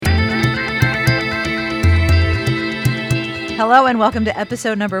Hello and welcome to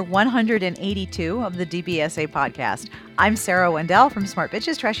episode number 182 of the DBSA podcast. I'm Sarah Wendell from Smart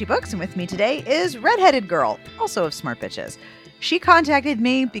Bitches Trashy Books, and with me today is Redheaded Girl, also of Smart Bitches. She contacted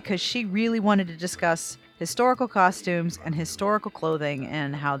me because she really wanted to discuss historical costumes and historical clothing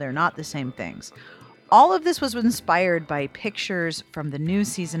and how they're not the same things. All of this was inspired by pictures from the new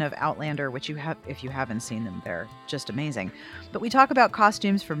season of Outlander, which you have, if you haven't seen them, they're just amazing. But we talk about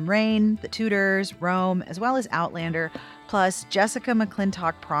costumes from Reign, the Tudors, Rome, as well as Outlander, plus Jessica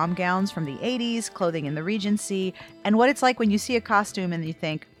McClintock prom gowns from the 80s, clothing in the Regency, and what it's like when you see a costume and you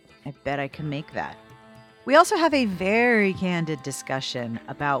think, I bet I can make that. We also have a very candid discussion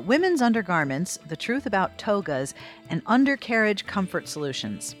about women's undergarments, the truth about togas, and undercarriage comfort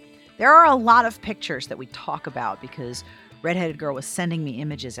solutions. There are a lot of pictures that we talk about because Redheaded Girl was sending me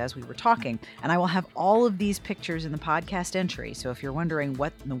images as we were talking, and I will have all of these pictures in the podcast entry. So if you're wondering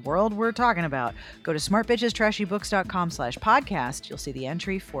what in the world we're talking about, go to smartbitchestrashybooks.com/podcast. You'll see the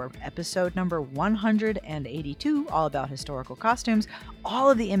entry for episode number 182, all about historical costumes. All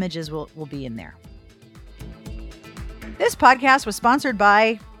of the images will be in there. This podcast was sponsored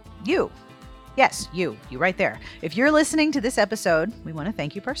by you. Yes, you right there. If you're listening to this episode, we want to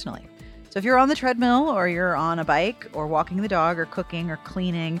thank you personally. So if you're on the treadmill or you're on a bike or walking the dog or cooking or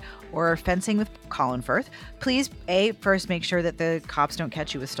cleaning or fencing with Colin Firth, please, A, first make sure that the cops don't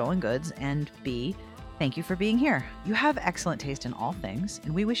catch you with stolen goods, and B, thank you for being here. You have excellent taste in all things,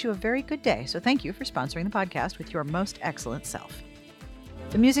 and we wish you a very good day. So thank you for sponsoring the podcast with your most excellent self.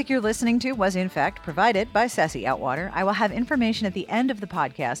 The music you're listening to was, in fact, provided by Sassy Outwater. I will have information at the end of the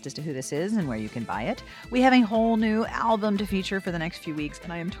podcast as to who this is and where you can buy it. We have a whole new album to feature for the next few weeks,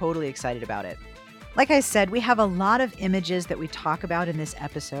 and I am totally excited about it. Like I said, we have a lot of images that we talk about in this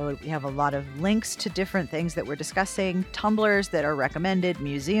episode. We have a lot of links to different things that we're discussing, tumblers that are recommended,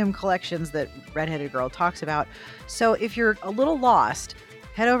 museum collections that Redheaded Girl talks about. So if you're a little lost,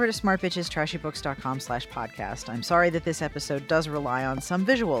 head over to smartbitchestrashybooks.com/podcast. I'm sorry that this episode does rely on some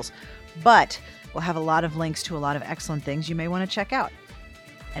visuals, but we'll have a lot of links to a lot of excellent things you may want to check out.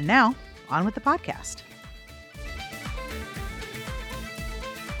 And now, on with the podcast.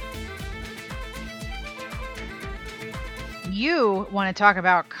 You want to talk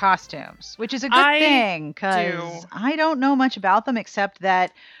about costumes, which is a good thing, because I don't know much about them except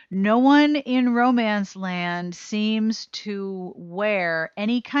that no one in romance land seems to wear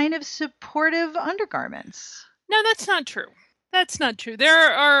any kind of supportive undergarments. No, that's not true. That's not true.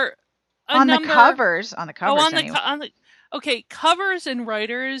 There are on the covers anyway. Okay, covers and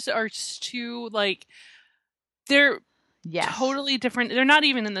writers are two, like, they're totally different. They're not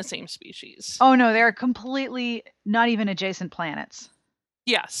even in the same species. Oh no, they're completely not even adjacent planets.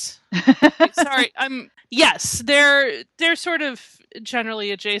 Yes. Sorry. Yes, they're sort of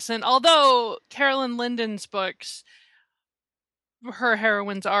generally adjacent. Although Carolyn Linden's books, her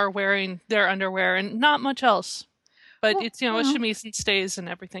heroines are wearing their underwear and not much else. But it's, a chemise and stays and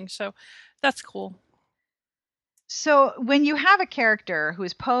everything. So that's cool. So when you have a character who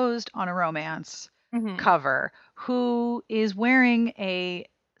is posed on a romance cover, who is wearing a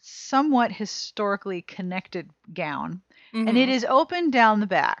somewhat historically connected gown, and it is open down the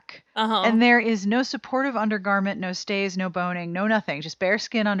back, and there is no supportive undergarment, no stays, no boning, no nothing, just bare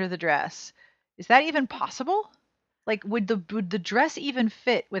skin under the dress. Is that even possible? Like, would the dress even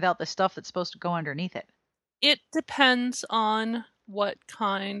fit without the stuff that's supposed to go underneath it? It depends on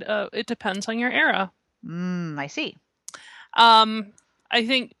it depends on your era. I see. I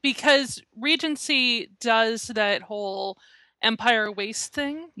think because Regency does that whole empire waist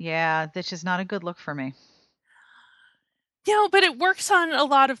thing. Yeah, this is not a good look for me. Yeah, but it works on a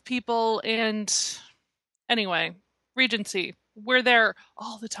lot of people, and anyway, Regency, we're there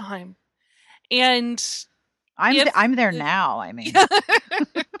all the time. And I'm there now, I mean.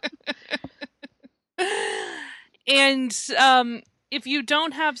 And if you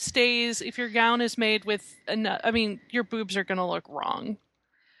don't have stays, if your gown is made with your boobs are going to look wrong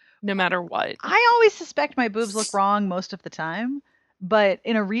no matter what. I always suspect my boobs look wrong most of the time, but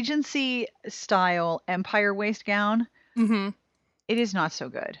in a Regency style empire waist gown, it is not so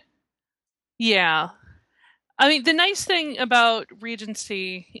good. Yeah. I mean, the nice thing about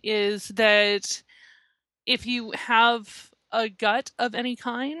Regency is that if you have a gut of any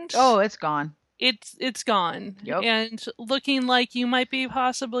kind, it's gone. It's gone. Yep. And looking like you might be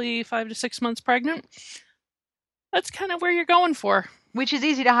possibly 5 to 6 months pregnant, that's kind of where you're going for. Which is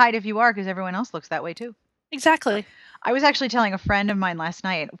easy to hide if you are, because everyone else looks that way too. Exactly. I was actually telling a friend of mine last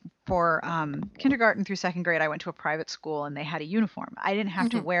night, for kindergarten through second grade, I went to a private school and they had a uniform. I didn't have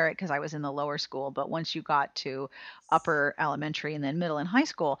to wear it because I was in the lower school, but once you got to upper elementary and then middle and high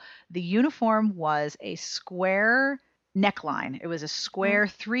school, the uniform was a square neckline. It was a square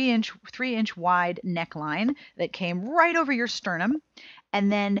 3-inch wide neckline that came right over your sternum,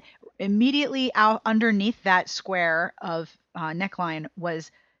 and then immediately out underneath that square of neckline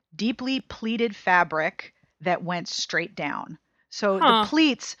was deeply pleated fabric that went straight down. So the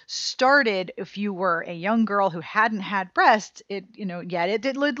pleats started, if you were a young girl who hadn't had breasts, it yet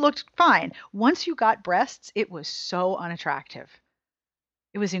it looked fine. Once you got breasts, it was so unattractive.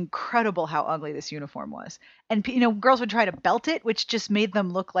 It was incredible how ugly this uniform was. And girls would try to belt it, which just made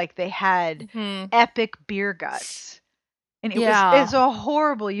them look like they had epic beer guts. And it's a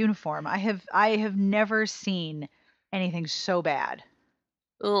horrible uniform. I have never seen anything so bad.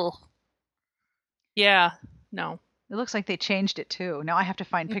 Ugh. Yeah. No. It looks like they changed it too. Now I have to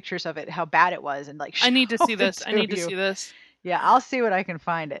find pictures of it, how bad it was, and like I need to see this. I need to see this. Yeah, I'll see what I can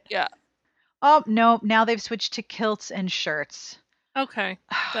find it. Yeah. Oh, no, now they've switched to kilts and shirts. Okay.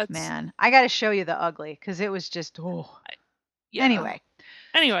 Man, I got to show you the ugly cuz it was just Yeah.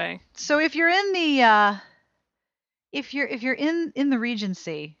 Anyway. So if you're in the if you're in the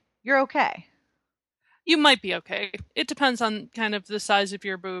Regency, you're okay. You might be okay. It depends on kind of the size of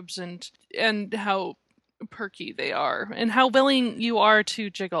your boobs and how perky they are and how willing you are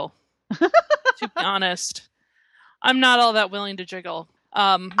to jiggle. To be honest, I'm not all that willing to jiggle.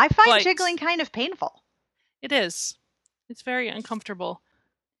 I find jiggling kind of painful. It is. It's very uncomfortable.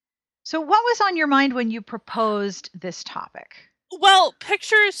 So what was on your mind when you proposed this topic? Well,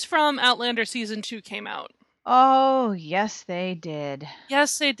 pictures from Outlander season 2 came out. Oh, yes, they did.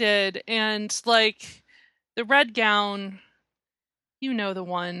 Yes, they did. And like the red gown, you know the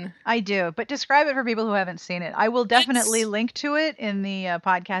one. I do, but describe it for people who haven't seen it. I will definitely link to it in the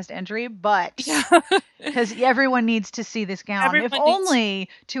podcast entry, but because everyone needs to see this gown, if only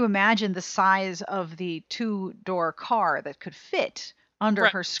to imagine the size of the 2-door car that could fit under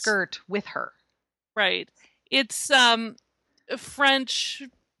her skirt with her. Right. It's French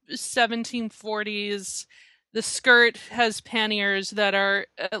 1740s. The skirt has panniers that are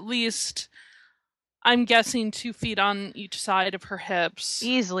at least, I'm guessing, 2 feet on each side of her hips.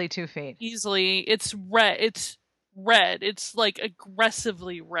 Easily 2 feet. Easily. It's red. It's red. It's like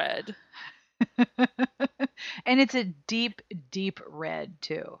aggressively red. And it's a deep, deep red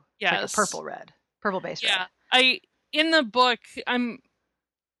too. Yes. It's like a purple red. Purple-based red. Yeah. In the book, I'm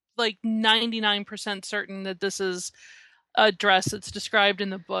like 99% certain that this is a dress that's described in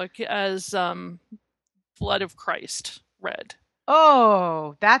the book as Blood of Christ red.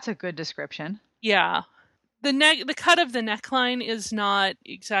 Oh, that's a good description. Yeah. The cut of the neckline is not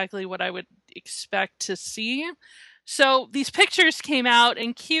exactly what I would expect to see. So these pictures came out,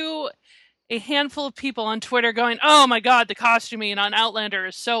 and cue a handful of people on Twitter going, "Oh my god, the costuming on Outlander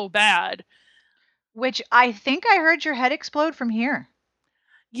is so bad." Which I think I heard your head explode from here.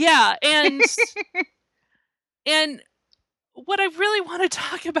 Yeah, and and what I really want to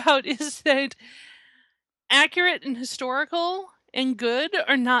talk about is that accurate and historical and good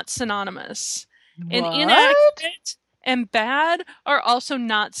are not synonymous. What? And inaccurate and bad are also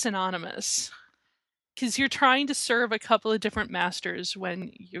not synonymous. Because you're trying to serve a couple of different masters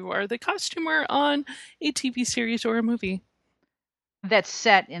when you are the costumer on a TV series or a movie. That's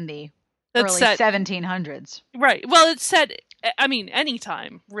set in the early 1700s. Right. Well, it's set, I mean,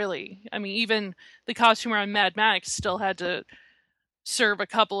 anytime, really. I mean, even the costumer on Mad Max still had to serve a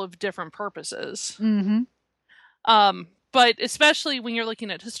couple of different purposes. Mm-hmm. But especially when you're looking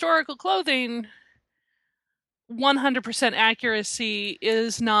at historical clothing, 100% accuracy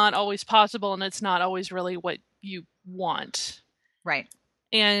is not always possible, and it's not always really what you want. Right.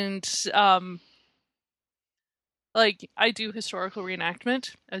 And like, I do historical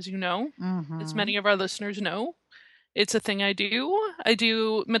reenactment, as you know, as many of our listeners know. It's a thing I do. I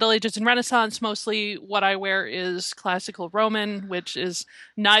do Middle Ages and Renaissance. Mostly what I wear is classical Roman, which is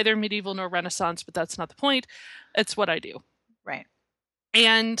neither medieval nor Renaissance, but that's not the point. It's what I do. Right.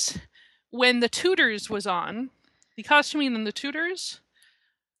 And when the Tudors was on, the costuming in the Tudors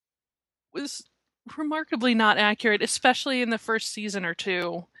was remarkably not accurate, especially in the first season or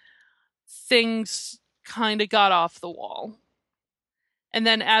two. Things kind of got off the wall. And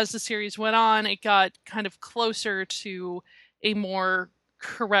then as the series went on, it got kind of closer to a more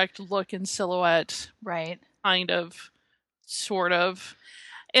correct look and silhouette. Right. Kind of, sort of.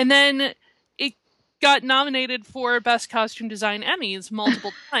 And then it got nominated for Best Costume Design Emmys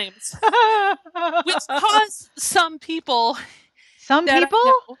multiple times. Which caused some people... Some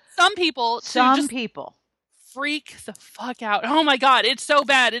people freak the fuck out. Oh my god, it's so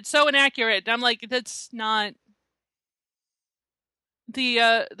bad. It's so inaccurate. And I'm like, that's not...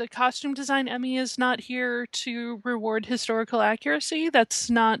 The Costume Design Emmy is not here to reward historical accuracy. That's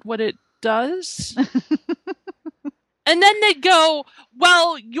not what it does. And then they go,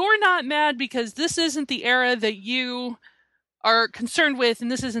 well, you're not mad because this isn't the era that you are concerned with,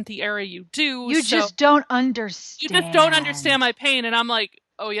 and this isn't the era you do. You just don't understand. You just don't understand my pain. And I'm like,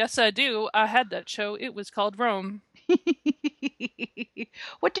 oh, yes, I do. I had that show. It was called Rome.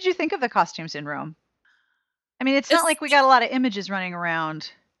 What did you think of the costumes in Rome? I mean, it's not like we got a lot of images running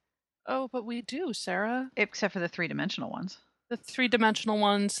around. Oh, but we do, Sarah. Except for the three-dimensional ones. The three-dimensional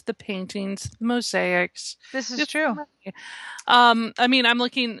ones, the paintings, the mosaics. This is true. I mean, I'm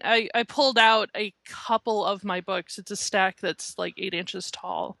looking, I pulled out a couple of my books. It's a stack that's like 8 inches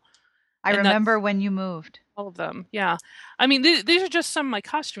tall. I remember when you moved. All of them, yeah. I mean, these are just some of my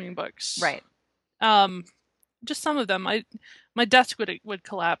costuming books. Right. Just some of them. My desk would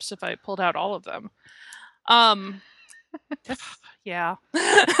collapse if I pulled out all of them. Yeah.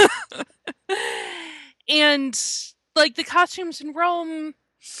 And like the costumes in Rome,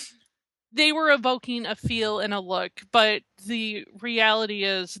 they were evoking a feel and a look, but the reality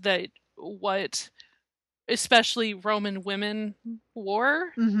is that what especially Roman women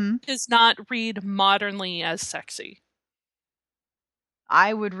wore does not read modernly as sexy.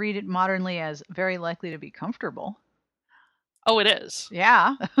 I would read it modernly as very likely to be comfortable. Oh, it is.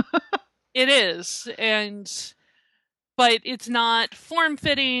 Yeah. It is. But it's not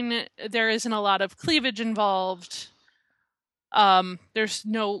form-fitting. There isn't a lot of cleavage involved. There's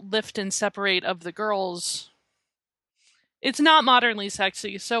no lift and separate of the girls. It's not modernly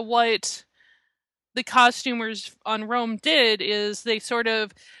sexy. So what the costumers on Rome did is they sort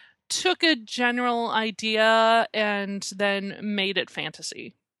of took a general idea and then made it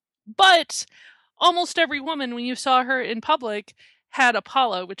fantasy. But almost every woman, when you saw her in public, had a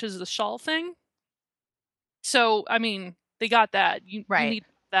palla, which is the shawl thing. So, I mean, they got that. You need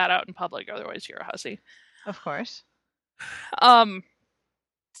that out in public, otherwise you're a hussy. Of course.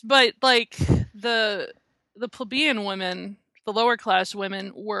 But like the plebeian women, the lower class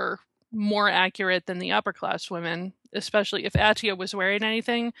women, were more accurate than the upper class women. Especially if Atia was wearing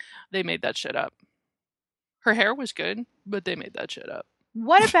anything, they made that shit up. Her hair was good, but they made that shit up.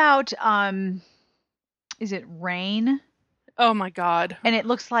 What about is it Rain? Oh my god. And it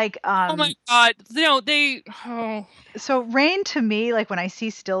looks like oh my god. So Rain, to me, like when I see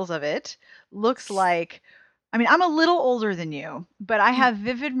stills of it, looks like, I mean, I'm a little older than you, but I have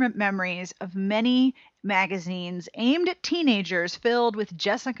vivid memories of many magazines aimed at teenagers filled with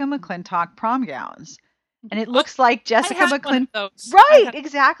Jessica McClintock prom gowns. And it looks like Jessica McClintock. Right,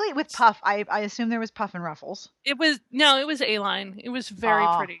 exactly. With puff. I assume there was puff and ruffles. It was A-line. It was very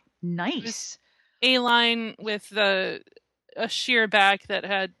pretty. Nice. A-line with a sheer back that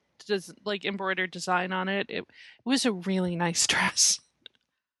had like embroidered design on it. It was a really nice dress.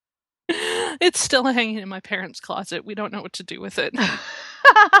 It's still hanging in my parents' closet. We don't know what to do with it.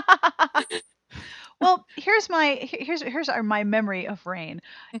 Well, here's my memory of Rain.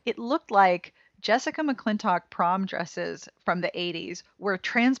 It looked like Jessica McClintock prom dresses from the 80s were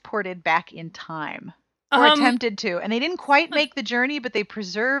transported back in time, or attempted to, and they didn't quite make the journey, but they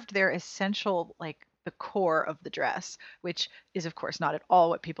preserved their essential, like the core of the dress, which is of course not at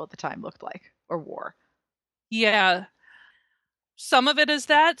all what people at the time looked like or wore. Yeah. Some of it is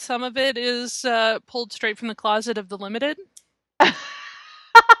that. Some of it is pulled straight from the closet of the Limited.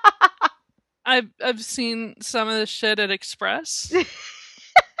 I've seen some of the shit at Express.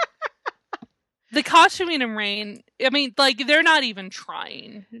 The costuming in Rain, I mean, like, they're not even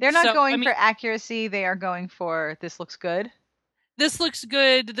trying. They're not going for accuracy. They are going for, this looks good. This looks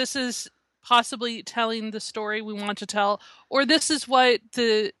good. This is possibly telling the story we want to tell. Or this is what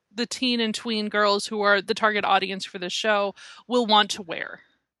the teen and tween girls who are the target audience for this show will want to wear.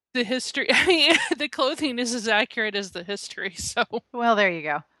 The history, the clothing is as accurate as the history. So, well, there you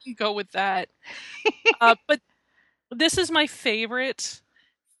go. Go with that. But this is my favorite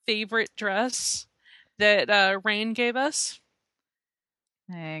dress that Rain gave us.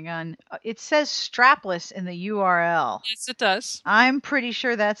 Hang on. It says strapless in the URL. Yes, it does. I'm pretty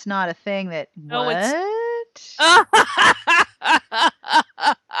sure that's not a thing that... No, what?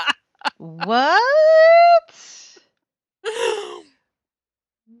 What?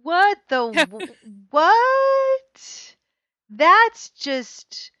 What the... what? That's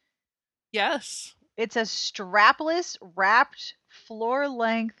just... Yes. It's a strapless, wrapped,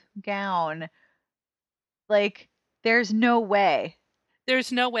 floor-length gown. Like, there's no way.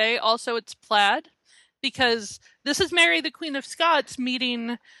 There's no way. Also, it's plaid, because this is Mary, the Queen of Scots,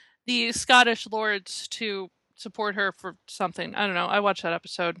 meeting the Scottish lords to support her for something. I don't know. I watched that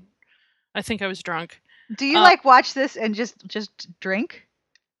episode. I think I was drunk. Do you watch this and just drink?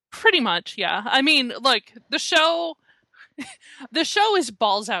 Pretty much, yeah. I mean, look, the show is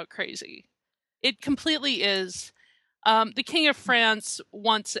balls out crazy. It completely is. The King of France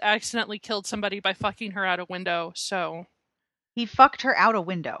once accidentally killed somebody by fucking her out a window, so... He fucked her out a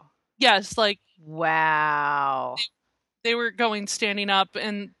window? Yes, like... Wow. They were going standing up,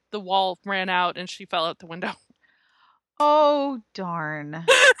 and the wall ran out, and she fell out the window. Oh, darn.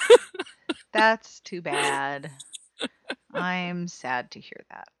 That's too bad. I'm sad to hear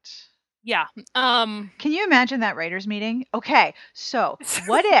that. Yeah. Can you imagine that writers' meeting? Okay, so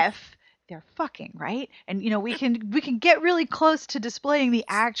what if they're fucking, right? And we can get really close to displaying the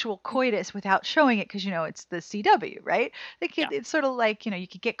actual coitus without showing it because it's the CW, right? It's sort of like you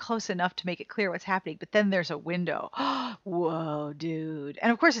could get close enough to make it clear what's happening, but then there's a window. Whoa, dude!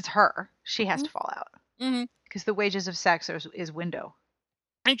 And of course it's her. She has to fall out because the wages of sex is window.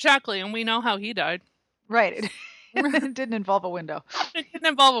 Exactly, and we know how he died. Right. It didn't involve a window. It didn't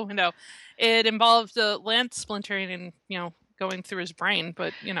involve a window. It involved a lance splintering and, going through his brain,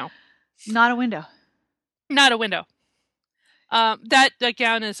 but, Not a window. Not a window. That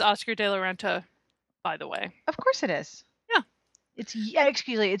gown is Oscar de la Renta, by the way. Of course it is. Yeah. It's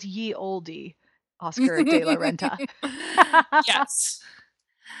ye olde Oscar de la Renta. Yes.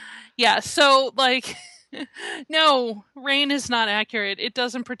 Yeah, so, no, Rain is not accurate. It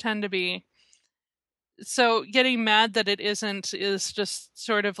doesn't pretend to be. So getting mad that it isn't is just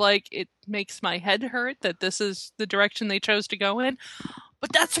sort of like, it makes my head hurt that this is the direction they chose to go in.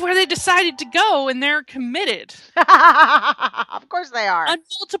 But that's where they decided to go, and they're committed. Of course they are. On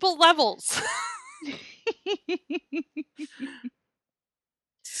multiple levels.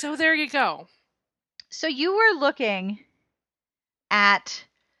 So there you go. So you were looking at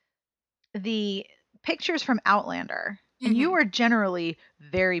the pictures from Outlander, and you were generally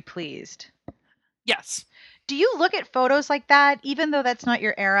very pleased. Yes. Do you look at photos like that, even though that's not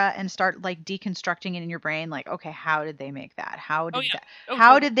your era, and start deconstructing it in your brain? Like, okay, how did they make that? How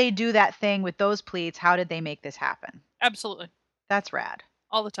did they do that thing with those pleats? How did they make this happen? Absolutely. That's rad.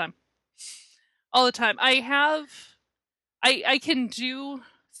 All the time. All the time. I can do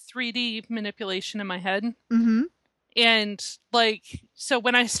 3D manipulation in my head. Mm-hmm. And so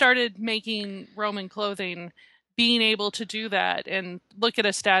when I started making Roman clothing, being able to do that and look at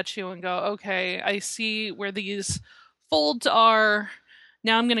a statue and go, okay, I see where these folds are.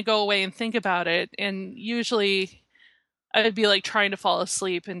 Now I'm going to go away and think about it. And usually I would be trying to fall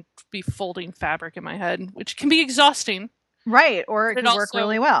asleep and be folding fabric in my head, which can be exhausting. Right. Or it can work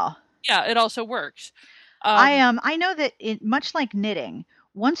really well. Yeah, it also works. I know that much like knitting,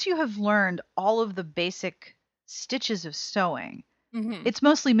 once you have learned all of the basic stitches of sewing, it's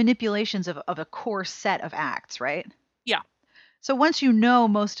mostly manipulations of a core set of acts, right? Yeah. So once you know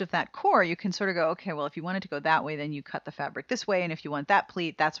most of that core, you can sort of go, okay, well, if you wanted to go that way, then you cut the fabric this way. And if you want that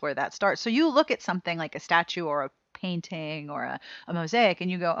pleat, that's where that starts. So you look at something like a statue or a painting or a mosaic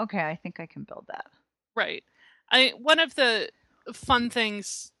and you go, okay, I think I can build that. Right. One of the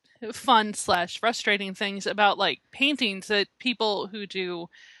fun/frustrating things about paintings that people who do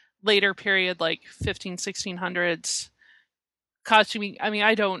later period 15 1600s costuming,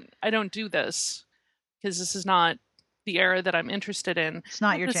 I don't do this because this is not the era that I'm interested in. It's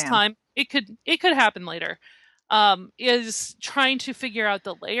not your this jam. Time it could happen later. Is trying to figure out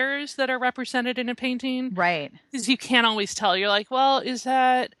the layers that are represented in a painting, right? Because you can't always tell. You're like, well, is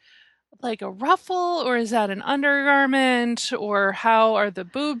that a ruffle, or is that an undergarment, or how are the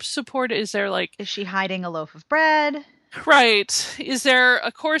boobs supported? Is there is she hiding a loaf of bread? Right. Is there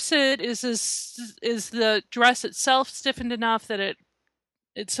a corset? Is the dress itself stiffened enough that it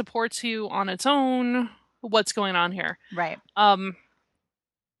supports you on its own? What's going on here? Right.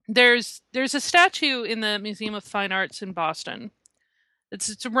 There's a statue in the Museum of Fine Arts in Boston.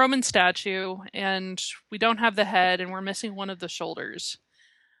 It's a Roman statue, and we don't have the head, and we're missing one of the shoulders.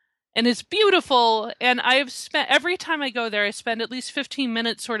 And it's beautiful, and every time I go there, I spend at least 15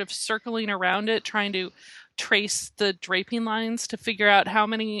 minutes sort of circling around it, trying to trace the draping lines to figure out how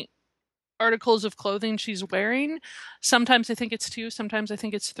many articles of clothing she's wearing. Sometimes I think it's 2, sometimes I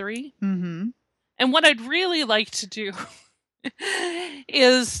think it's 3. Mm-hmm. And what I'd really like to do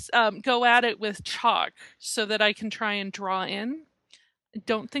is go at it with chalk so that I can try and draw in. I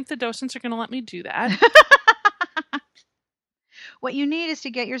don't think the docents are going to let me do that. What you need is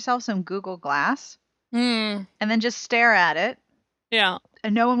to get yourself some Google Glass and then just stare at it. Yeah.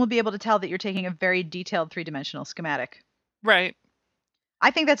 And no one will be able to tell that you're taking a very detailed 3-dimensional schematic. Right.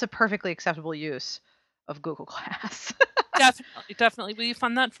 I think that's a perfectly acceptable use of Google Glass. Definitely. Will you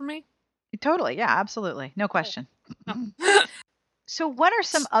fund that for me? Totally. Yeah, absolutely. No question. Oh. So what are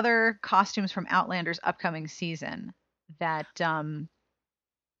some other costumes from Outlander's upcoming season that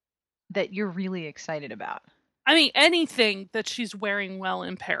that you're really excited about? I mean, anything that she's wearing well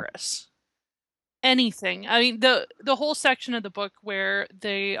in Paris. anything. I mean, the whole section of the book where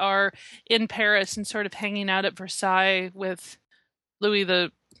they are in Paris and sort of hanging out at Versailles with Louis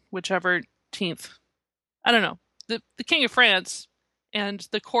the whichever 10th. I don't know. The King of France and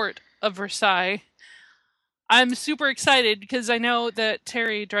the court of Versailles. I'm super excited because I know that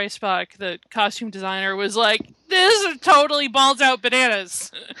Terry Dreisbach, the costume designer, was like, this is totally balls out bananas.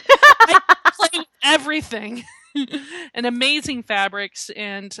 I play with everything. And amazing fabrics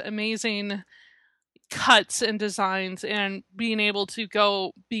and amazing cuts and designs, and being able to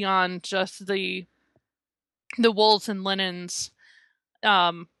go beyond just the wools and linens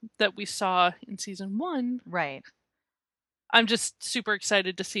that we saw in season 1. Right. I'm just super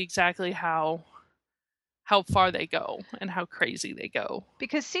excited to see exactly how far they go and how crazy they go.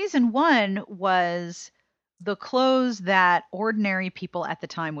 Because season 1 was the clothes that ordinary people at the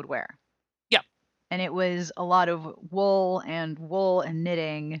time would wear. Yep. And it was a lot of wool and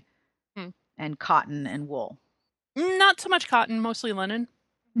knitting and cotton and wool. Not so much cotton, mostly linen.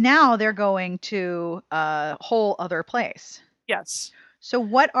 Now they're going to a whole other place. Yes. So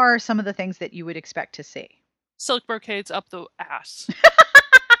what are some of the things that you would expect to see? Silk brocades up the ass.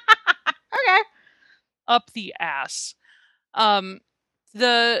 Okay. Up the ass.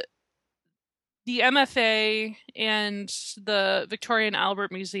 The MFA and the Victoria and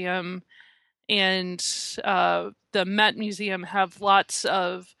Albert Museum and the Met Museum have lots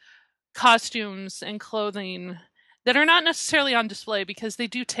of costumes and clothing that are not necessarily on display because they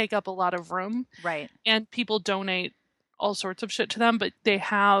do take up a lot of room. Right. And people donate all sorts of shit to them, but they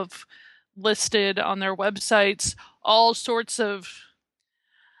have listed on their websites all sorts of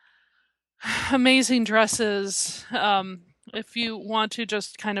amazing dresses. If you want to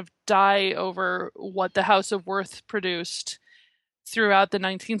just kind of die over what the House of Worth produced throughout the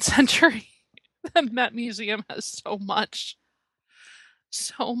 19th century, the Met Museum has so much.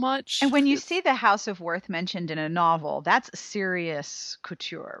 So much. And when you see the House of Worth mentioned in a novel, that's serious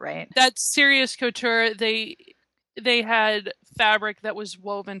couture, right? That's serious couture. They had fabric that was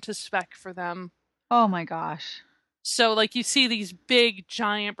woven to spec for them. Oh my gosh. So like you see these big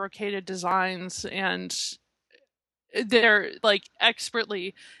giant brocaded designs and they're like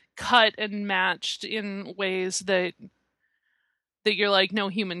expertly cut and matched in ways that you're like, no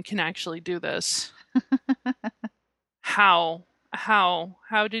human can actually do this. How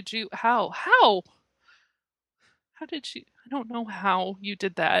did you I don't know how you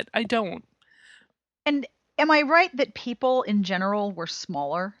did that. I don't. And am I right that people in general were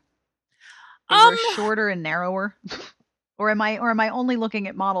smaller? They were shorter and narrower? Or am I only looking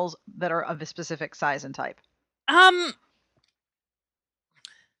at models that are of a specific size and type? I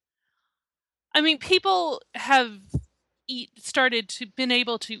mean, people have been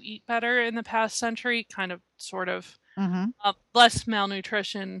able to eat better in the past century, kind of, sort of. Less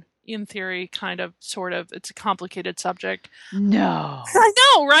malnutrition, in theory, kind of, sort of. It's a complicated subject. No. I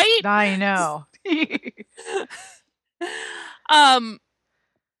know, right? I know.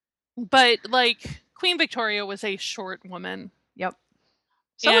 But like Queen Victoria was a short woman. Yep.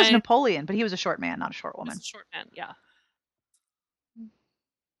 So was Napoleon, but he was a short man, not a short woman. He was a short man, yeah.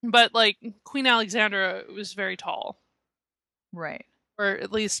 But like Queen Alexandra was very tall. Right. Or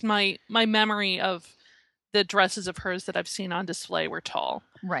at least my memory of the dresses of hers that I've seen on display were tall.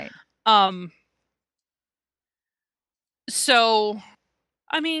 Right. So,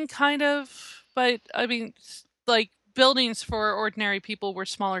 I mean, kind of, but I mean, like, buildings for ordinary people were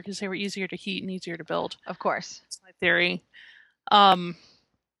smaller because they were easier to heat and easier to build. Of course. That's my theory.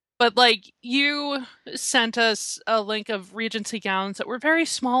 But like, you sent us a link of Regency gowns that were very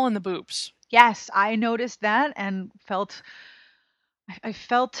small in the boobs. Yes, I noticed that and I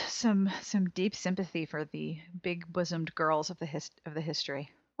felt some deep sympathy for the big-bosomed girls of the history.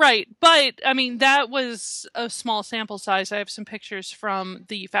 Right, but I mean that was a small sample size. I have some pictures from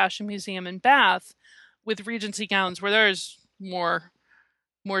the Fashion Museum in Bath with Regency gowns where there's more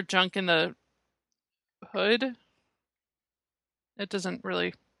junk in the hood. It doesn't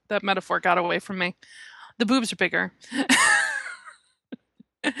really. That metaphor got away from me. The boobs are bigger.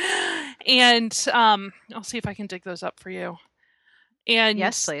 And I'll see if I can dig those up for you. And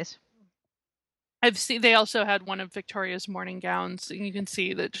yes, please. I've seen they also had one of Victoria's morning gowns, and you can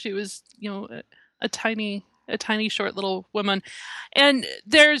see that she was, a tiny short little woman. And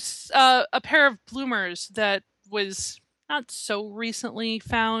there's a pair of bloomers that was not so recently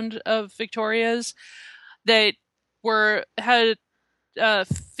found of Victoria's that had a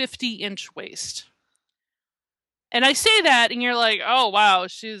 50-inch waist. And I say that, and you're like, oh wow,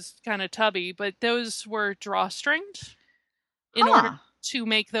 she's kind of tubby, but those were drawstringed in order to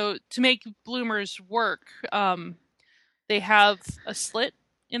make bloomers work. They have a slit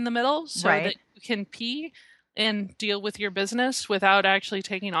in the middle so that you can pee and deal with your business without actually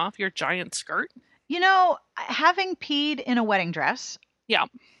taking off your giant skirt. You know, having peed in a wedding dress, Yeah.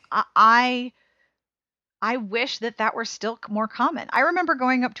 I wish that were still more common. I remember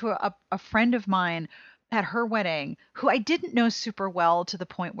going up to a friend of mine at her wedding who I didn't know super well, to the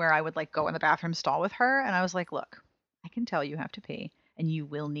point where I would like go in the bathroom stall with her, and I was like, "Look, I can tell you have to pee and you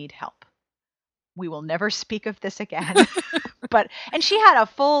will need help. We will never speak of this again." And she had a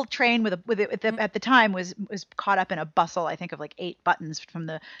full train at the time was caught up in a bustle, I think, of like 8 buttons from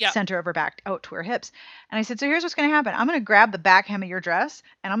the Yeah. center of her back out to her hips. And I said, "So here's what's going to happen. I'm going to grab the back hem of your dress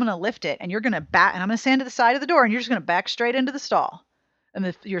and I'm going to lift it, and you're going to back, and I'm going to stand to the side of the door, and you're just going to back straight into the stall.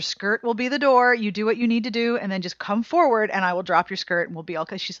 And your skirt will be the door. You do what you need to do, and then just come forward, and I will drop your skirt, and we'll be all."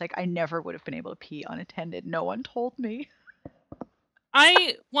 Because she's like, "I never would have been able to pee unattended. No one told me."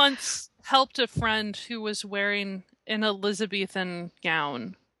 I once helped a friend who was wearing an Elizabethan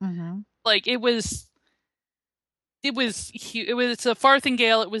gown. Mm-hmm. Like it was a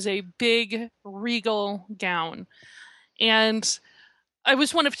farthingale. It was a big regal gown, and I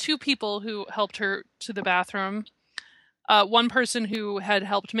was one of 2 people who helped her to the bathroom. One person who had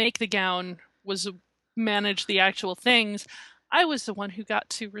helped make the gown was managed the actual things. I was the one who got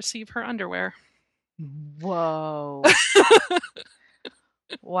to receive her underwear. Whoa.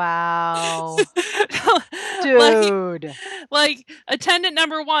 Wow. Dude. Like attendant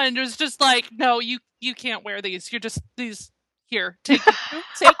number 1 was just like, "No, you can't wear these. You're just these here. Take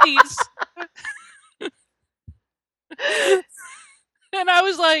these." And I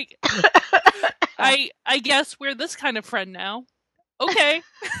was like, I guess we're this kind of friend now. Okay.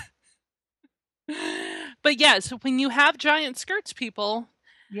 But yes, when you have giant skirts, people,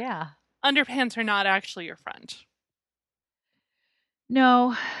 Yeah. underpants are not actually your friend.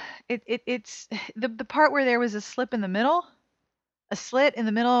 No, it's the part where there was a slit in the middle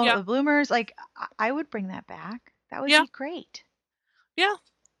Yeah. of bloomers. Like, I would bring that back. That would Yeah. be great. Yeah.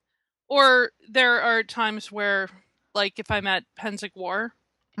 Or there are times where, like, if I'm at Pensick War,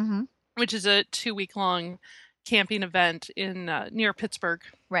 Mm-hmm. which is a 2-week-long camping event in near Pittsburgh,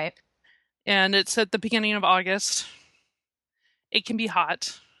 Right. and it's at the beginning of August. It can be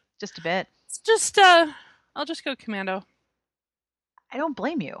hot. Just a bit. It's just I'll just go commando. I don't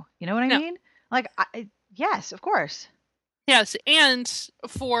blame you. You know what I No. mean? Like, yes, of course. Yes, and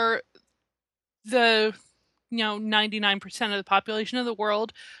for the 99% of the population of the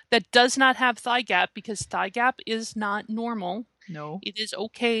world that does not have thigh gap, because thigh gap is not normal. No. It is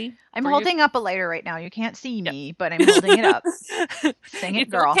okay. I'm holding up a lighter right now. You can't see me, but I'm holding it up. Sing it,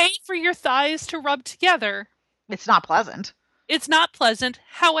 it's girl. okay for your thighs to rub together. It's not pleasant. It's not pleasant.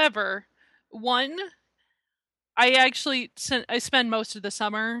 However, I spend most of the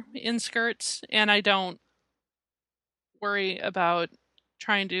summer in skirts, and I don't worry about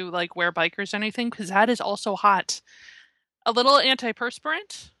trying to like wear bikers or anything, because that is also hot. A little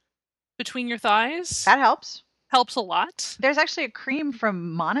antiperspirant between your thighs That helps a lot. There's actually a cream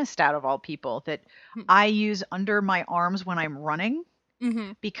from Monistat, of all people, that I use under my arms when I'm running,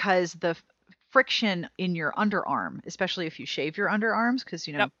 because the friction in your underarm, especially if you shave your underarms, because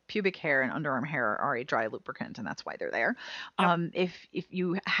pubic hair and underarm hair are a dry lubricant, and that's why they're there. Yep. If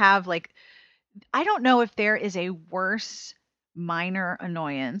you have, like, I don't know if there is a worse minor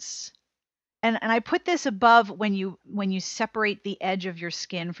annoyance. And I put this above when you separate the edge of your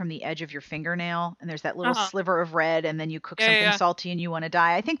skin from the edge of your fingernail, and there's that little sliver of red, and then you cook something salty and you want to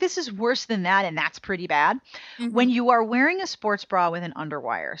die. I think this is worse than that, and that's pretty bad. When you are wearing a sports bra with an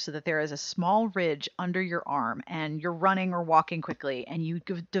underwire, so that there is a small ridge under your arm, and you're running or walking quickly, and you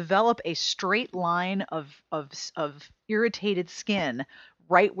develop a straight line of irritated skin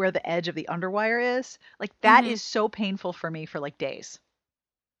right where the edge of the underwire is, like, that is so painful for me for like days.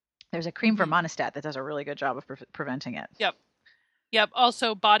 There's a cream from Monistat that does a really good job of preventing it. Yep.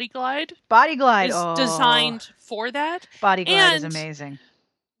 Also, Body Glide. Body Glide is designed for that. Body Glide is amazing.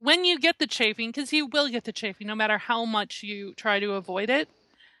 When you get the chafing, because you will get the chafing no matter how much you try to avoid it.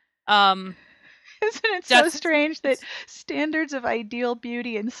 Isn't it so strange that standards of ideal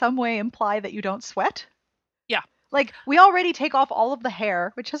beauty in some way imply that you don't sweat? Yeah. Like, we already take off all of the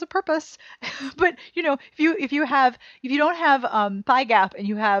hair, which has a purpose. But, if you don't have thigh gap, and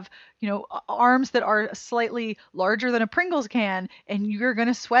you have, arms that are slightly larger than a Pringles can, and you're going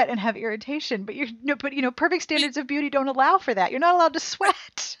to sweat and have irritation, but perfect standards of beauty don't allow for that. You're not allowed to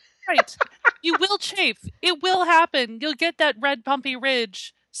sweat. Right. You will chafe. It will happen. You'll get that red bumpy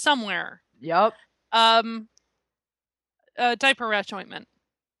ridge somewhere. Yep. Diaper rash ointment.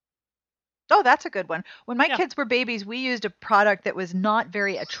 Oh, that's a good one. When my Yeah. kids were babies, we used a product that was not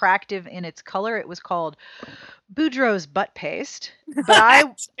very attractive in its color. It was called Boudreaux's butt paste,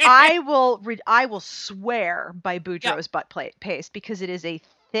 but I will swear by Yeah. Boudreaux's paste because it is a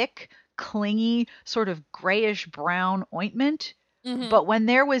thick, clingy, sort of grayish brown ointment. Mm-hmm. But when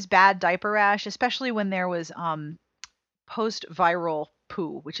there was bad diaper rash, especially when there was post-viral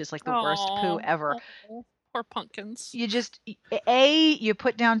poo, which is like the worst poo Oh, ever, poor pumpkins. you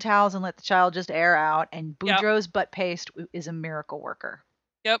put down towels and let the child just air out, and Yep. Boudreaux's butt paste is a miracle worker.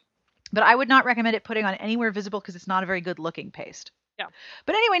 Yep. But I would not recommend it putting on anywhere visible because it's not a very good looking paste. Yeah.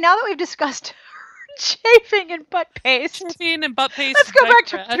 But anyway, now that we've discussed chafing and butt paste, Chafing and butt paste. let's go back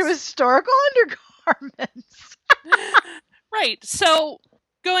to historical undergarments. Right. So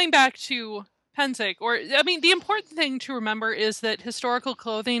going back to Pensick, the important thing to remember is that historical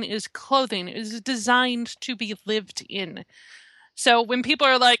clothing is designed to be lived in. So when people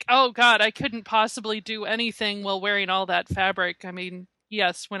are like, oh God, I couldn't possibly do anything while wearing all that fabric. I mean,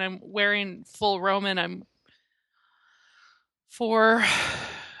 yes, when I'm wearing full Roman, I'm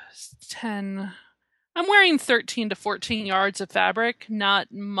 10. I'm wearing 13 to 14 yards of fabric,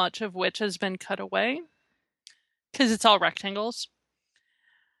 not much of which has been cut away because it's all rectangles.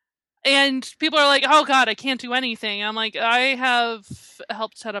 And people are like, oh God, I can't do anything. I'm like, I have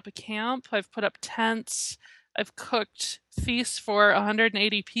helped set up a camp. I've put up tents. I've cooked feasts for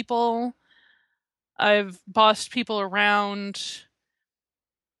 180 people. I've bossed people around.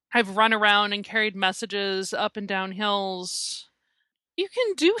 I've run around and carried messages up and down hills. You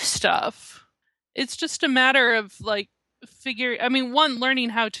can do stuff. It's just a matter of like learning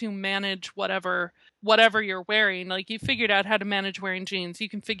how to manage whatever you're wearing. Like you figured out how to manage wearing jeans. You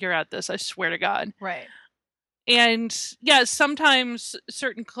can figure out this, I swear to God. Right. And yes, sometimes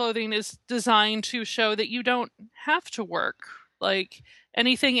certain clothing is designed to show that you don't have to work. Like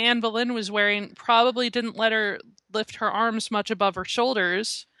anything Anne Boleyn was wearing probably didn't let her lift her arms much above her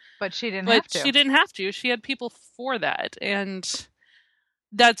shoulders. But she didn't have to. She had people for that. And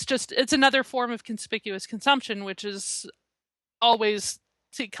it's another form of conspicuous consumption, which is always,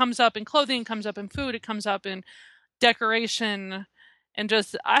 it comes up in clothing, it comes up in food, it comes up in decoration, and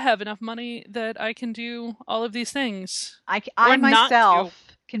just, I have enough money that I can do all of these things. I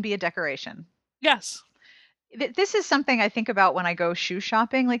myself can be a decoration. Yes. This is something I think about when I go shoe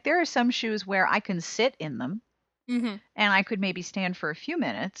shopping. Like there are some shoes where I can sit in them mm-hmm. and I could maybe stand for a few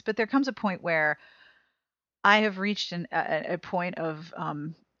minutes, but there comes a point where I have reached a point of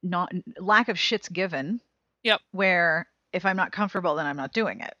not lack of shits given. Yep. Where if I'm not comfortable, then I'm not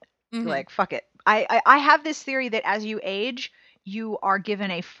doing it. Mm-hmm. Like fuck it. I have this theory that as you age, you are given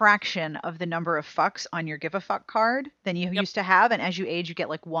a fraction of the number of fucks on your give a fuck card than you used to have, and as you age, you get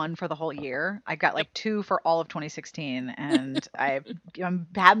like 1 for the whole year. I got like 2 for all of 2016, and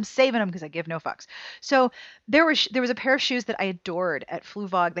I'm saving them because I give no fucks. So there was a pair of shoes that I adored at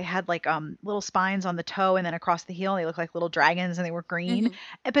Fluvog. They had like little spines on the toe and then across the heel. And they looked like little dragons, and they were green,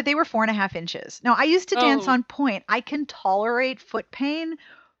 but they were 4.5 inches. Now I used to dance on point. I can tolerate foot pain.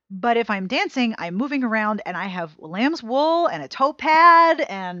 But if I'm dancing, I'm moving around and I have lamb's wool and a toe pad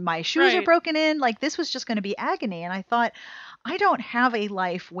and my shoes are broken in. Like this was just going to be agony. And I thought, I don't have a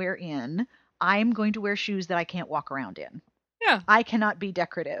life wherein I'm going to wear shoes that I can't walk around in. Yeah. I cannot be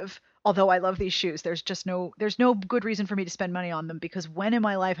decorative. Although I love these shoes, there's no good reason for me to spend money on them, because when in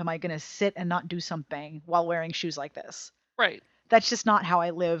my life am I going to sit and not do something while wearing shoes like this? Right. That's just not how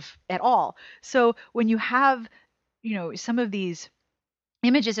I live at all. So when you have, some of these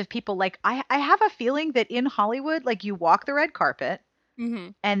images of people, like I have a feeling that in Hollywood, like you walk the red carpet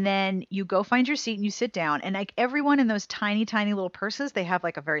and then you go find your seat and you sit down, and like everyone in those tiny, tiny little purses, they have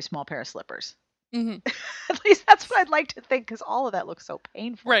like a very small pair of slippers. At least that's what I'd like to think, because all of that looks so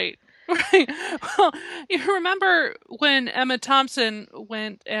painful. Right. Well, you remember when Emma Thompson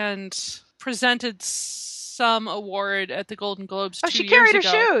went and presented some award at the Golden Globes 2 years ago. She carried her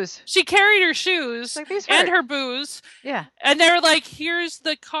shoes. She carried her shoes and her booze. Yeah. And they were like, here's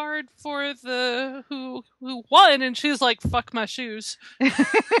the card for the who won. And she's like, fuck my shoes.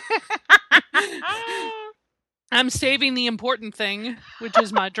 I'm saving the important thing, which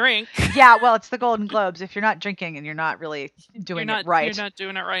is my drink. Yeah, well, it's the Golden Globes. If you're not drinking and you're not really doing it right. You're not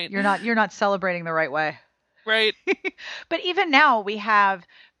doing it right. You're not celebrating the right way. Right. But even now we have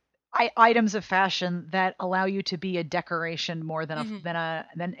items of fashion that allow you to be a decoration more than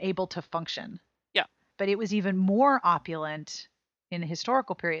than able to function. Yeah. But it was even more opulent in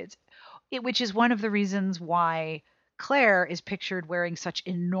historical periods, which is one of the reasons why Claire is pictured wearing such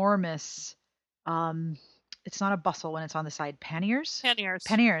enormous it's not a bustle when it's on the side. Panniers? Panniers.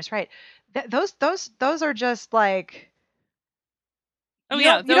 Panniers, right. Those are just like Oh you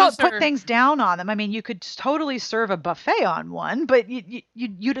yeah, don't, you don't those put are things down on them. I mean, you could totally serve a buffet on one, but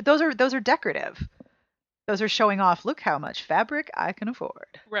those are decorative. Those are showing off. Look how much fabric I can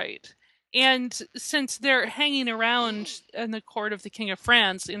afford. right. And since they're hanging around in the court of the King of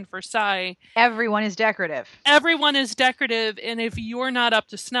France in Versailles, Everyone is decorative. everyone is decorative, and if you're not up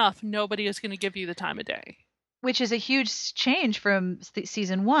to snuff, nobody is going to give you the time of day. Which is a huge change from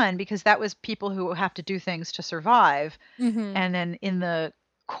season 1, because that was people who have to do things to survive. Mm-hmm. And then in the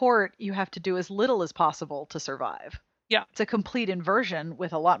court, you have to do as little as possible to survive. Yeah. It's a complete inversion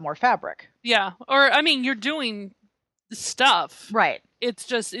with a lot more fabric. Yeah. Or, I mean, you're doing stuff. Right.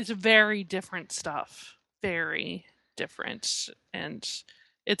 It's very different stuff. Very different. And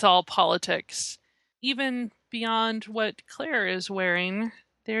it's all politics. Even beyond what Claire is wearing,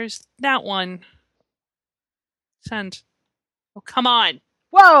 there's that one. Send. Oh, come on.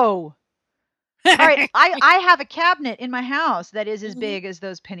 Whoa! All right, I have a cabinet in my house that is as big as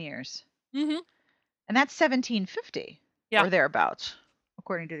those panniers. Mm-hmm. And that's 1750 Yeah. or thereabouts,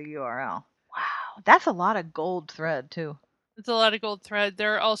 according to the URL. Wow, that's a lot of gold thread too. It's a lot of gold thread.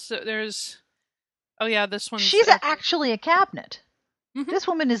 There's oh yeah, this one's She's actually a cabinet. Mm-hmm. This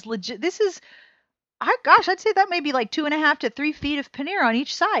woman is legit. This is, I'd say that may be like 2.5 to 3 feet of pannier on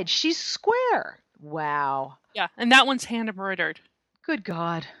each side. She's square. Wow. Yeah, and that one's hand embroidered. Good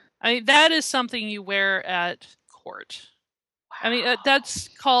God. I mean, that is something you wear at court. Wow. I mean, that's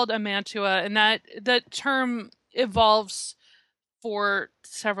called a mantua, and that term evolves for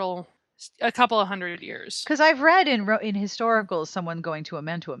a couple of hundred years. Because I've read in historicals someone going to a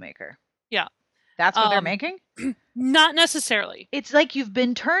mantua maker. Yeah. That's what they're making? Not necessarily. It's like you've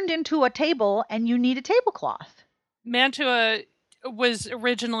been turned into a table and you need a tablecloth. Mantua was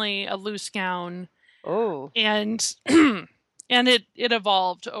originally a loose gown. Oh. And and it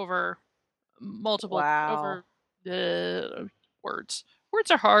evolved over multiple over words. Words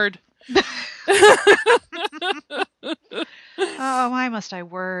are hard. Oh, why must I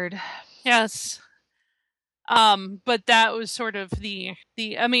word? Yes. But that was sort of the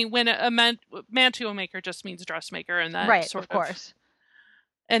I mean, when a mantua maker just means dressmaker, and that right, sort of course.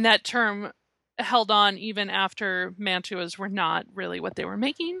 And that term held on even after mantuas were not really what they were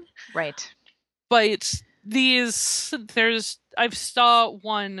making. Right. But I've saw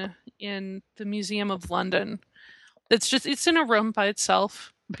one in the Museum of London. It's in a room by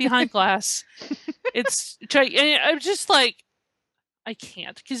itself behind glass. I'm just like, I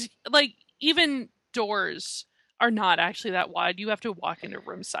can't, because like even doors are not actually that wide. You have to walk into a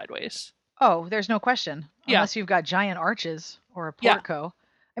room sideways. Oh, there's no question. Yeah. Unless you've got giant arches or a portico. Yeah.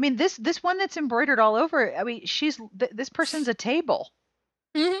 I mean, this one that's embroidered all over. I mean, this person's a table.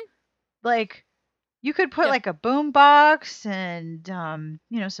 Mm-hmm. Like, you could put like a boom box and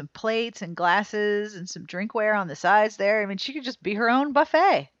some plates and glasses and some drinkware on the sides there. I mean, she could just be her own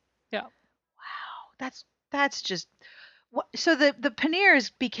buffet. Yeah. Wow, that's just. So the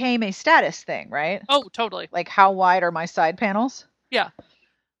panniers became a status thing, right? Oh, totally. Like, how wide are my side panels? Yeah.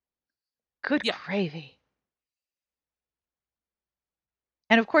 Good gravy.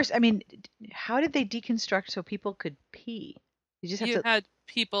 And of course, I mean, how did they deconstruct so people could pee? You had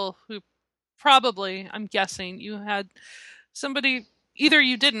people who probably, I'm guessing, you had somebody, either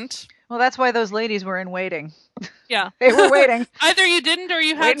you didn't. Well, that's why those ladies were in waiting. Yeah. They were waiting. Either you didn't, or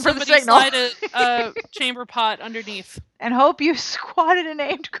you had somebody slide a chamber pot underneath. And hope you squatted and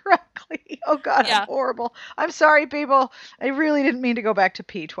aimed correctly. Oh, God, I'm horrible. I'm sorry, people. I really didn't mean to go back to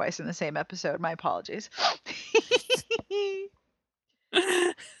pee twice in the same episode. My apologies.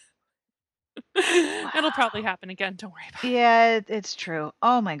 It'll probably happen again. Don't worry about it. Yeah, it's true.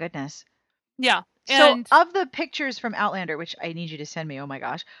 Oh, my goodness. Yeah. So of the pictures from Outlander, which I need you to send me, oh my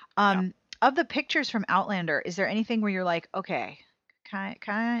gosh. Of the pictures from Outlander, is there anything where you're like, okay, kind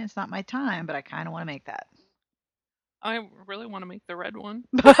of, it's not my time, but I kind of want to make that? I really want to make the red one.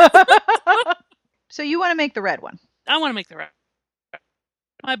 So you want to make the red one? I want to make the red.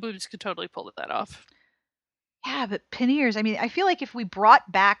 My boobs could totally pull that off. Yeah, but panniers, I mean, I feel like if we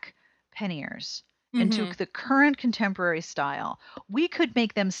brought back panniers into the current contemporary style, we could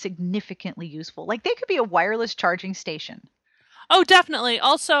make them significantly useful. Like, they could be a wireless charging station. Oh, definitely.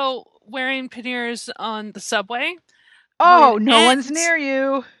 Also, wearing panniers on the subway. Oh, no one's near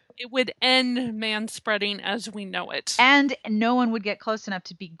you. It would end man spreading as we know it. And no one would get close enough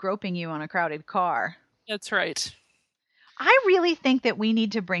to be groping you on a crowded car. That's right. I really think that we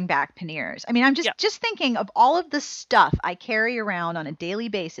need to bring back panniers. I mean, I'm just thinking of all of the stuff I carry around on a daily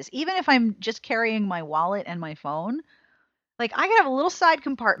basis, even if I'm just carrying my wallet and my phone. Like, I could have a little side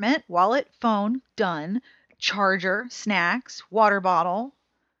compartment, wallet, phone, done, charger, snacks, water bottle,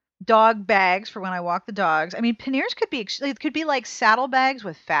 Dog bags for when I walk the dogs. I mean, panniers could be it could be like saddle bags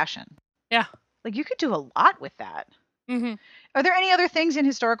with fashion. Yeah. Like you could do a lot with that. Mm-hmm. Are there any other things in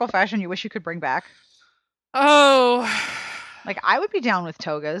historical fashion you wish you could bring back? Oh. Like I would be down with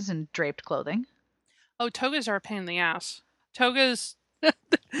togas and draped clothing. Oh, togas are a pain in the ass. Togas,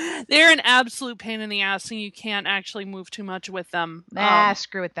 they're an absolute pain in the ass, and you can't actually move too much with them. Nah,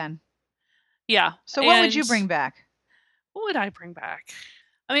 screw it then. Yeah. So what would you bring back? What would I bring back?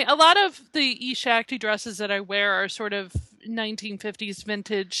 I mean, a lot of the Ishakti dresses that I wear are sort of 1950s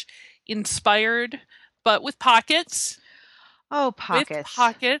vintage inspired, but with pockets. Oh, pockets. With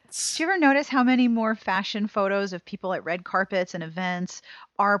pockets. Do you ever notice how many more fashion photos of people at red carpets and events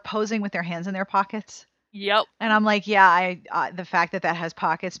are posing with their hands in their pockets? Yep. And I'm like, yeah, the fact that has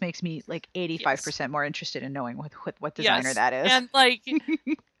pockets makes me like 85% Yes. more interested in knowing what designer that is. And like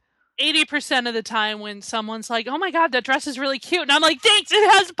 80% of the time when someone's like, "Oh my god, that dress is really cute," and I'm like, "Thanks,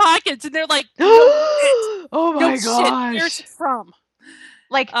 it has pockets," and they're like, "No, oh my gosh, where's it from?"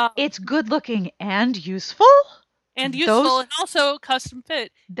 Like it's good looking and useful, and also custom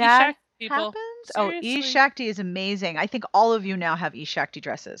fit. That people. happens. Seriously. Oh, Ishakti is amazing. I think all of you now have Ishakti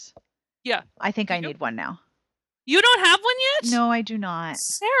dresses. Yeah, I think I need one now. You don't have one yet? No, I do not.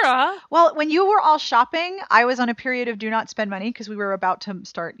 Sarah. Well, when you were all shopping, I was on a period of do not spend money because we were about to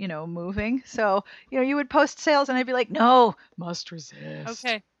start, moving. So, you would post sales and I'd be like, no, must resist.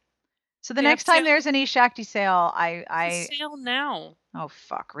 Okay. So the next time there's an Ishakti sale, I sale now. Oh,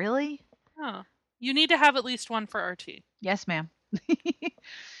 fuck. Really? Huh. You need to have at least one for RT. Yes, ma'am.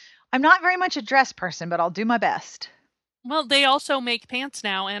 I'm not very much a dress person, but I'll do my best. Well, they also make pants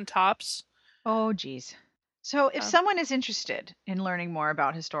now and tops. Oh, geez. So if someone is interested in learning more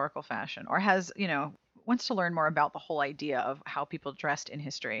about historical fashion or has, wants to learn more about the whole idea of how people dressed in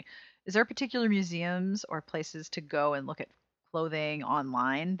history, is there particular museums or places to go and look at clothing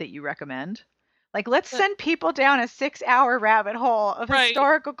online that you recommend? Like, let's send people down a 6-hour rabbit hole of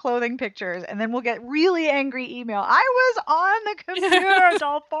historical clothing pictures, and then we'll get really angry email. I was on the computer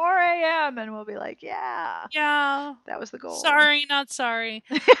until 4 a.m. And we'll be like, yeah. Yeah. That was the goal. Sorry, not sorry.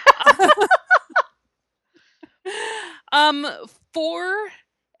 For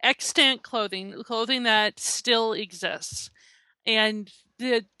extant clothing that still exists, and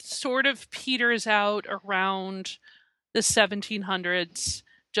that sort of peters out around the 1700s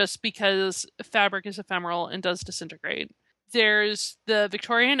just because fabric is ephemeral and does disintegrate. There's the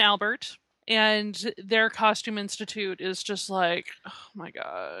Victoria and Albert, and their costume institute is just like, oh my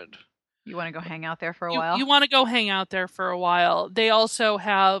god. You want to go hang out there for a while? You want to go hang out there for a while. They also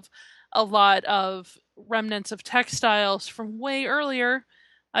have a lot of remnants of textiles from way earlier.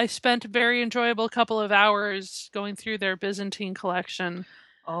 I spent a very enjoyable couple of hours going through their Byzantine collection.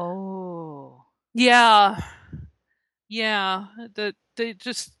 Oh. Yeah. Yeah.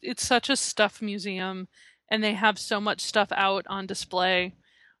 It's such a stuff museum, and they have so much stuff out on display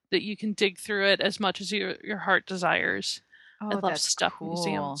that you can dig through it as much as your heart desires. Oh, I love that's stuff cool.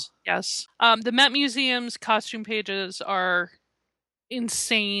 museums. Yes. The Met Museum's costume pages are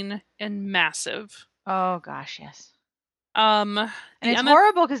insane and massive. Oh gosh, yes. And it's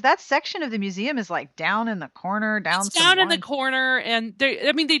horrible because that section of the museum is like down in the corner, down in the corner, and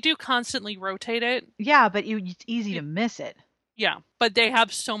they do constantly rotate it. Yeah, but it's easy to miss it. Yeah, but they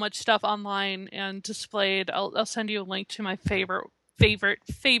have so much stuff online and displayed. I'll send you a link to my favorite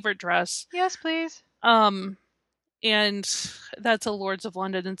dress. Yes, please. And that's a Lords of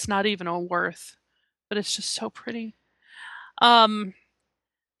London. It's not even a Worth, but it's just so pretty. The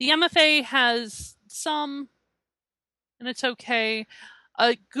MFA has some, and it's okay.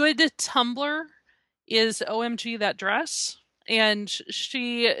 A good Tumblr is OMG That Dress, and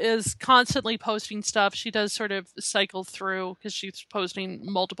she is constantly posting stuff. She does sort of cycle through because she's posting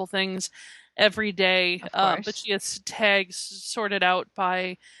multiple things every day, but she has tags sorted out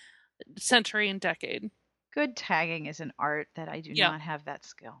by century and decade. Good tagging is an art that I do not have that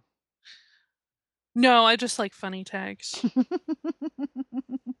skill. No, I just like funny tags.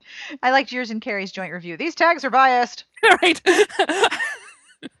 I liked yours and Carrie's joint review. These tags are biased. Right.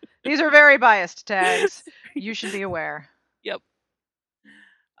 These are very biased tags. You should be aware. Yep.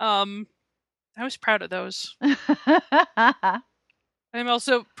 I was proud of those. I'm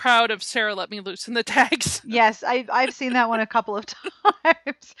also proud of Sarah let me loose in the tags. Yes, I've seen that one a couple of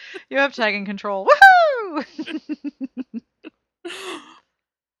times. You have tagging control. Woohoo!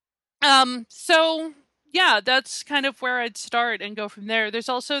 So yeah, that's kind of where I'd start and go from there. There's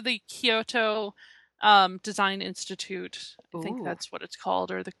also the Kyoto Design Institute. I think that's what it's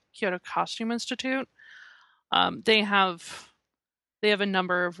called, or the Kyoto Costume Institute. They have a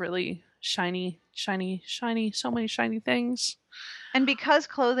number of really shiny, so many shiny things. And because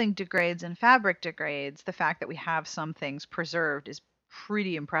clothing degrades and fabric degrades, the fact that we have some things preserved is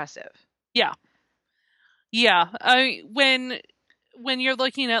pretty impressive. Yeah. Yeah. When you're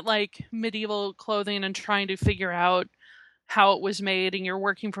looking at like medieval clothing and trying to figure out how it was made and you're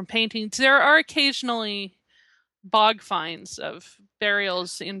working from paintings, there are occasionally bog finds of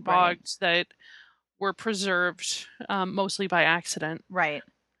burials in bogs that were preserved mostly by accident. Right.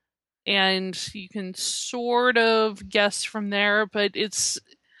 And you can sort of guess from there, but it's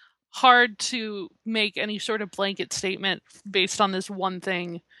hard to make any sort of blanket statement based on this one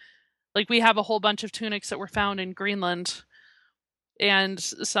thing. Like, we have a whole bunch of tunics that were found in Greenland, and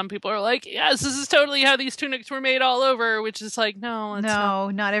some people are like, yes, this is totally how these tunics were made all over, which is like, no, it's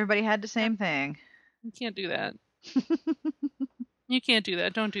not everybody had the same thing. You can't do that. You can't do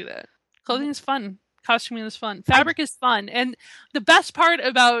that. Don't do that. Clothing is fun. Costuming is fun. Fabric is fun. And the best part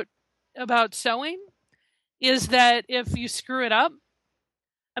about sewing is that if you screw it up,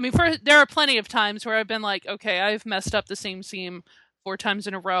 I mean, there are plenty of times where I've been like, okay, I've messed up the same seam 4 times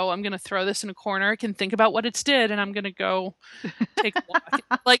in a row. I'm going to throw this in a corner. I can think about what it's did, and I'm going to go take a walk.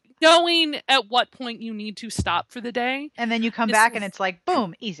 Like, knowing at what point you need to stop for the day. And then you come back and it's like,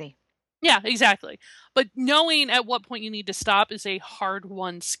 boom, easy. Yeah, exactly. But knowing at what point you need to stop is a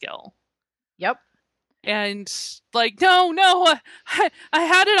hard-won skill. Yep. And like, no, I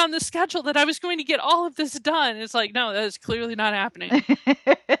had it on the schedule that I was going to get all of this done. It's like, no, that is clearly not happening.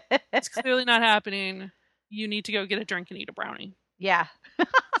 It's clearly not happening. You need to go get a drink and eat a brownie. Yeah.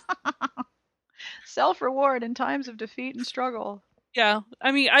 Self-reward in times of defeat and struggle. Yeah.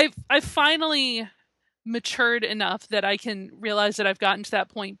 I mean, I've finally matured enough that I can realize that I've gotten to that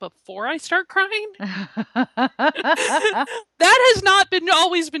point before I start crying. That has not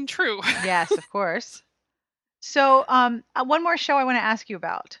always been true. Yes, of course. So, one more show I want to ask you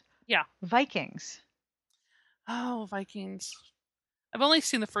about. Yeah. Vikings. Oh, Vikings. I've only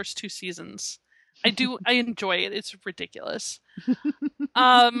seen the first 2 seasons. I enjoy it. It's ridiculous.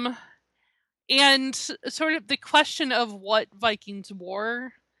 And sort of the question of what Vikings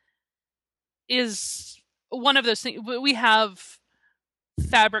wore is one of those things. We have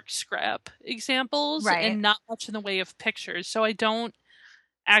fabric scrap examples and not much in the way of pictures. So I don't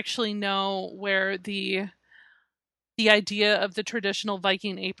actually know where the idea of the traditional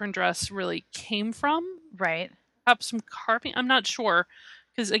Viking apron dress really came from. Right. Perhaps some carving. I'm not sure,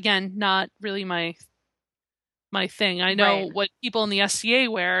 because again, not really my thing. I know what people in the SCA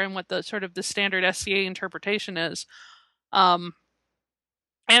wear and what the sort of the standard SCA interpretation is. And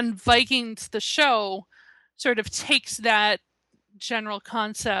Vikings, the show, sort of takes that general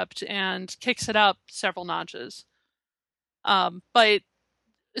concept and kicks it up several notches. But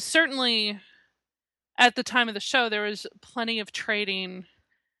certainly at the time of the show, there was plenty of trading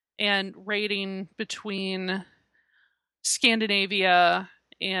and raiding between Scandinavia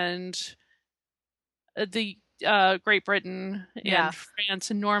and the Great Britain and France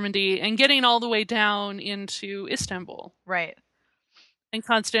and Normandy, and getting all the way down into Istanbul. Right. And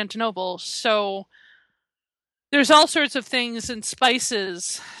Constantinople. So there's all sorts of things and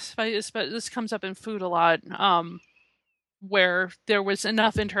spices. This comes up in food a lot, where there was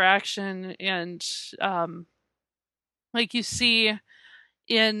enough interaction and like you see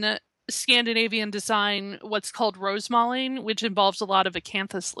in Scandinavian design what's called rosemalling, which involves a lot of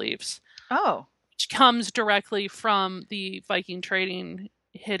acanthus leaves. Oh. Which comes directly from the Viking trading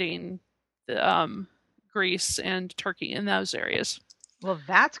hitting Greece and Turkey in those areas. Well,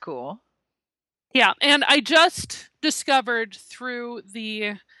 that's cool. Yeah, and I just discovered through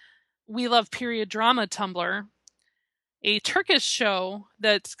the We Love Period Drama Tumblr a Turkish show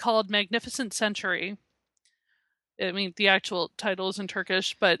that's called Magnificent Century. I mean, the actual title is in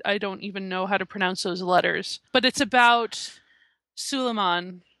Turkish, but I don't even know how to pronounce those letters. But it's about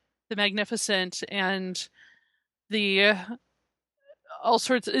Suleiman the Magnificent and the all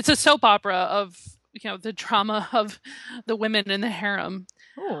sorts. It's a soap opera of the drama of the women in the harem.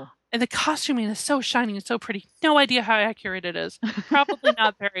 Ooh. And the costuming is so shiny and so pretty. No idea how accurate it is. Probably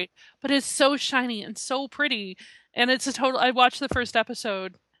not very, but it's so shiny and so pretty. And it's a total. I watched the first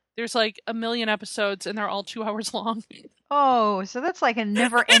episode. There's like 1 million episodes, and they're all 2 hours long. Oh, so that's like a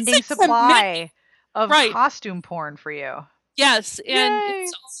never-ending supply of costume porn for you. Yes, and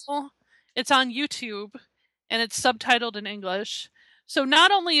it's on YouTube, and it's subtitled in English. So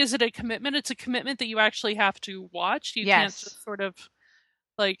not only is it a commitment, it's a commitment that you actually have to watch. You can't just sort of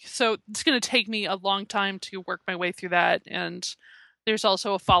so it's going to take me a long time to work my way through that. And there's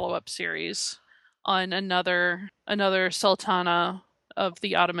also a follow-up series on another sultana of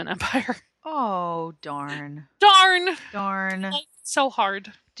the Ottoman Empire. Oh, darn. Darn. Darn. So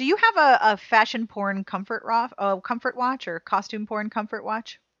hard. Do you have a fashion porn comfort watch or costume porn comfort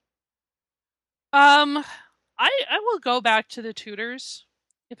watch? I will go back to the Tudors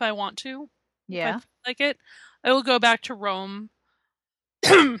if I want to. If I Yeah. feel like it. I will go back to Rome.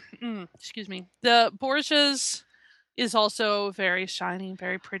 Excuse me. The Borgias is also very shiny,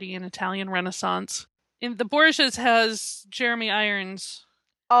 very pretty in Italian Renaissance. And the Borgias has Jeremy Irons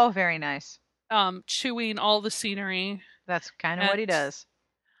Oh, very nice. chewing all the scenery. That's kind of what he does.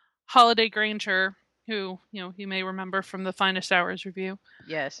 Holiday Granger, who, you may remember from the Finest Hours review.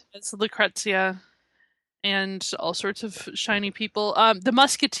 Yes. It's Lucrezia and all sorts of shiny people. The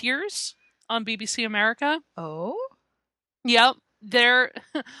Musketeers on BBC America. Oh? Yep. They're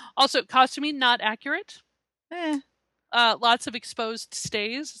also costuming not accurate. Lots of exposed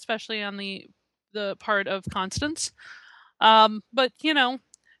stays, especially on the part of Constance. But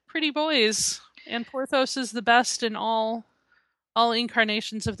pretty boys. And Porthos is the best in all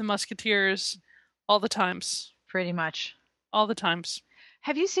incarnations of the Musketeers, all the times. Pretty much. All the times.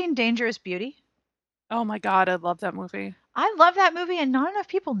 Have you seen Dangerous Beauty? Oh my God, I love that movie. I love that movie, and not enough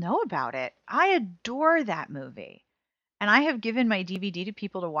people know about it. I adore that movie. And I have given my DVD to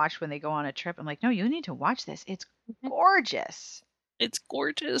people to watch when they go on a trip. I'm like, no, you need to watch this. It's gorgeous. It's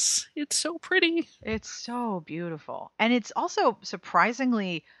gorgeous. It's so pretty. It's so beautiful. And it's also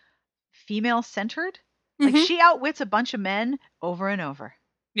surprisingly female-centered. Like, she outwits a bunch of men over and over.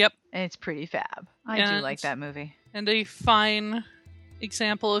 Yep. And it's pretty fab. I do like that movie. And a fine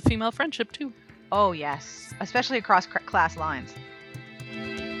example of female friendship, too. Oh, yes. Especially across class lines.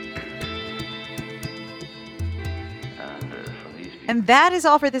 And that is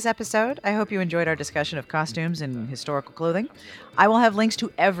all for this episode. I hope you enjoyed our discussion of costumes and historical clothing. I will have links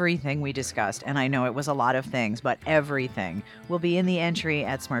to everything we discussed, and I know it was a lot of things, but everything will be in the entry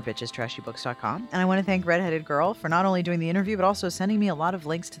at smartbitchestrashybooks.com. And I want to thank Redheaded Girl for not only doing the interview, but also sending me a lot of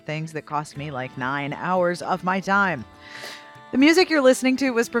links to things that cost me like 9 hours of my time. The music you're listening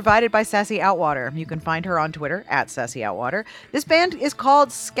to was provided by Sassy Outwater. You can find her on Twitter at Sassy Outwater. This band is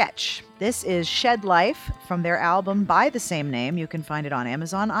called Sketch. This is Shed Life from their album by the same name. You can find it on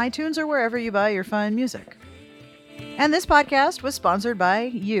Amazon, iTunes, or wherever you buy your fine music. And this podcast was sponsored by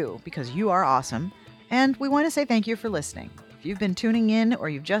you, because you are awesome. And we want to say thank you for listening. If you've been tuning in, or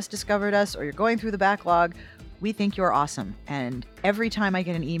you've just discovered us, or you're going through the backlog, we think you're awesome. And every time I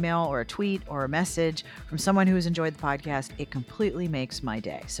get an email or a tweet or a message from someone who has enjoyed the podcast, it completely makes my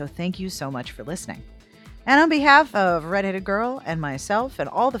day. So thank you so much for listening. And on behalf of Redheaded Girl and myself and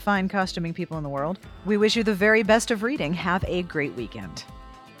all the fine costuming people in the world, we wish you the very best of reading. Have a great weekend.